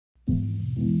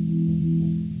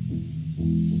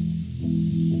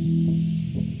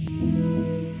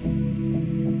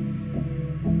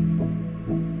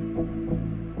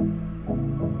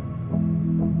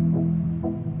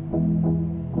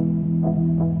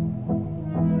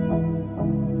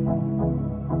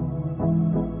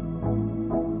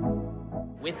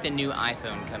With the new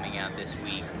iPhone coming out this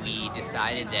week, we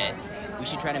decided that we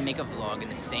should try to make a vlog in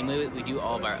the same way that we do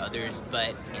all of our others,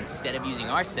 but instead of using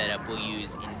our setup, we'll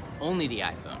use only the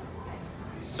iPhone.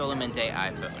 Solamente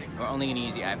iPhone. We're only gonna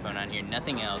use the iPhone on here,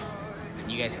 nothing else.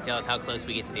 And you guys can tell us how close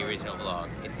we get to the original vlog.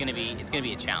 It's gonna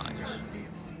be a challenge.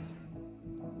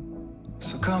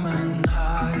 So come and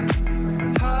hide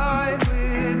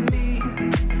with me,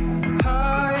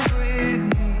 hide with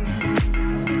me,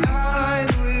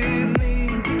 hide with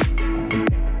me.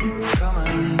 Come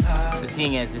and hide. So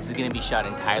seeing as this is gonna be shot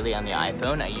entirely on the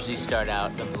iPhone, I usually start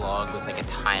out the vlog with like a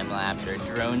time lapse or a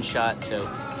drone shot. So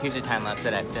here's a time lapse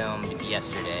that I filmed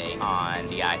yesterday on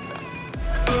the iPhone.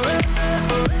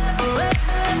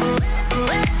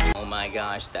 Oh my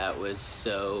gosh, that was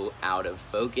so out of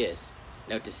focus.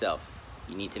 Note to self.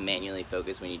 You need to manually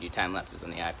focus when you do time lapses on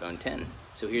the iPhone X.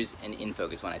 So here's an in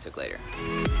focus one I took later.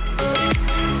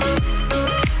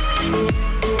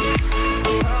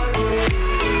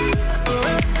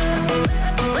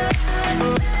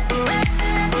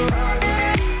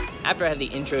 After I have the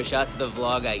intro shot to the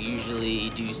vlog, I usually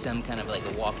do some kind of like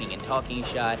a walking and talking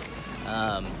shot.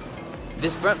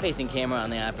 This front-facing camera on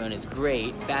the iPhone is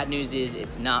great. Bad news is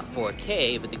it's not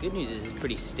 4K, but the good news is it's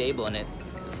pretty stable and it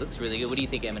looks really good. What do you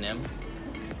think, Eminem?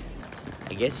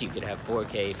 I guess you could have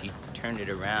 4K if you turned it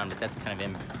around, but that's kind of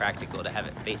impractical to have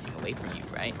it facing away from you,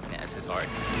 right? Yeah, this is hard.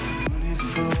 Moon is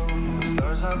full,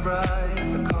 stars are bright.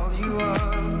 I called you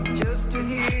up just to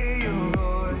hear your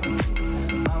voice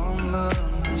on the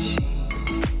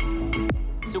machine.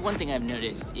 So one thing I've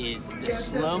noticed is the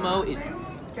slow-mo is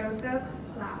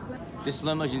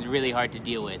really hard to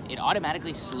deal with. It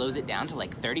automatically slows it down to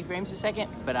like 30 frames per second,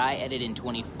 but I edit in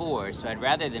 24, so I'd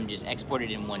rather them just export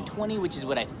it in 120, which is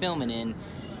what I film it in.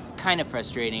 Kind of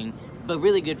frustrating, but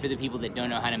really good for the people that don't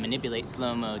know how to manipulate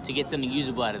slow-mo to get something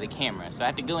usable out of the camera. So I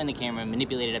have to go in the camera,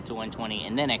 manipulate it up to 120,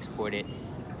 and then export it.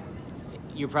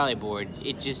 You're probably bored.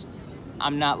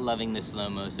 I'm not loving the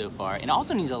slow-mo so far. It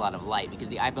also needs a lot of light because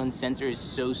the iPhone sensor is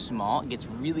so small. It gets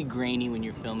really grainy when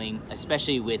you're filming,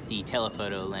 especially with the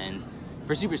telephoto lens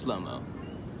for super slow-mo.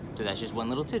 So that's just one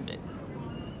little tidbit.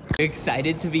 You're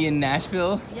excited to be in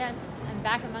Nashville? Yes, I'm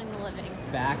back among the living.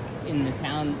 Back in the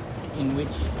town in which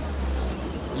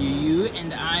you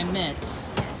and I met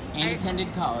and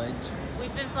attended college.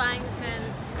 We've been flying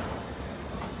since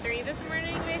 3 this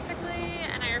morning, basically,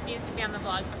 and I refuse to be on the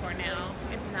vlog before now.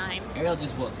 It's 9. Ariel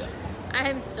just woke up.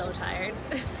 I'm still tired.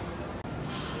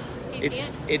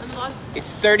 It's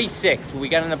 36. When we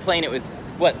got on the plane, it was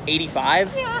what,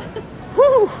 85? Yeah.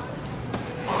 Whew.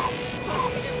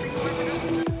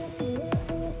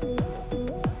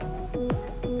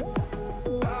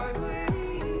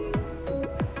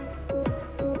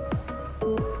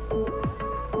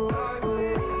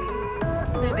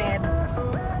 So bad.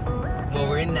 Well,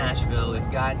 we're in Nashville.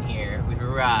 We've gotten here. We've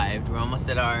arrived. We're almost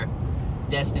at our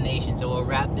destination, so we'll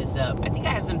wrap this up. I think I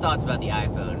have some thoughts about the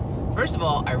iPhone. First of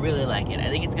all, I really like it. I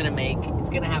think it's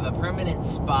gonna have a permanent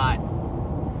spot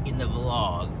in the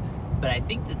vlog, but I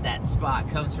think that spot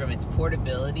comes from its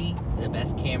portability. The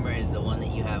best camera is the one that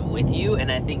you have with you, and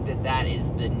I think that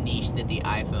is the niche that the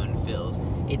iPhone fills.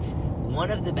 It's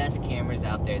one of the best cameras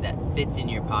out there that fits in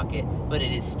your pocket, but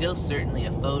it is still certainly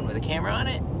a phone with a camera on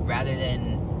it rather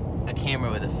than a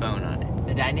camera with a phone on it.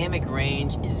 The dynamic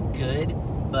range is good,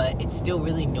 but it's still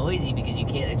really noisy because you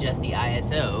can't adjust the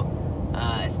ISO,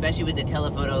 especially with the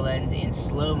telephoto lens in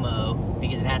slow-mo,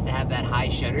 because it has to have that high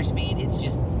shutter speed. It's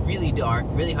just really dark,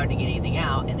 really hard to get anything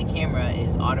out, and the camera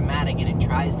is automatic and it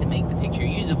tries to make the picture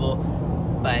usable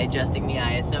by adjusting the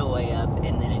ISO way up,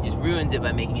 and then it just ruins it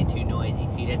by making it too noisy.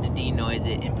 So you'd have to denoise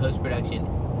it in post-production.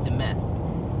 It's a mess.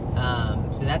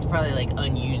 So that's probably like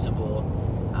unusable.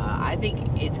 I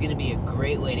think it's gonna be a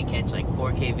great way to catch like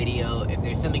 4K video if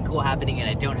there's something cool happening and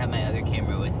I don't have my other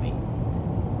camera with me.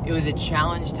 It was a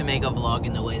challenge to make a vlog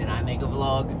in the way that I make a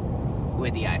vlog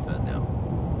with the iPhone though.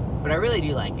 But I really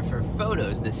do like it. For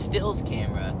photos, the stills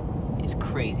camera is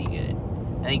crazy good.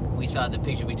 I think we saw the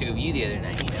picture we took of you the other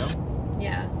night, you know?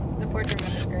 Yeah, the portrait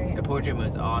mode is great. The portrait mode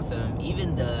is awesome.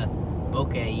 Even the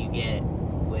bokeh you get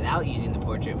without using the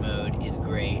portrait mode is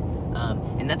great.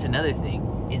 And that's another thing,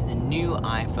 is the new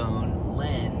iPhone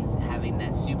lens having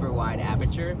that super wide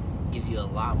aperture gives you a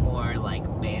lot more like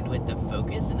bandwidth of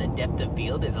focus, and the depth of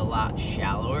field is a lot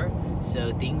shallower,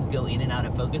 so things go in and out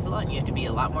of focus a lot, and you have to be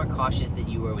a lot more cautious than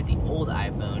you were with the old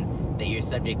iPhone that your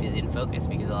subject is in focus,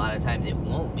 because a lot of times it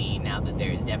won't be now that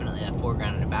there's definitely a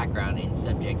foreground and a background in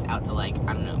subjects out to like,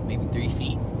 I don't know, maybe 3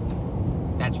 feet.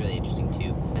 That's really interesting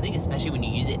too. I think especially when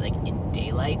you use it like in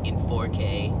daylight in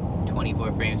 4K,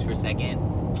 24 frames per second,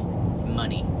 it's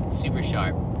money. It's super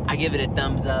sharp. I give it a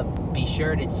thumbs up. Be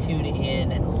sure to tune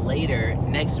in later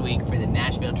next week for the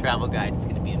Nashville travel guide. It's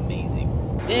gonna be amazing.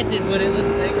 This is what it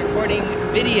looks like recording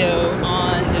video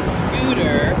on the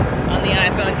scooter on the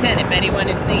iPhone 10. If anyone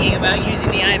is thinking about using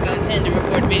the iPhone 10 to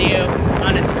record video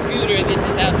on a scooter, this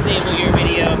is how stable your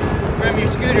video from your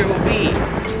scooter will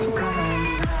be.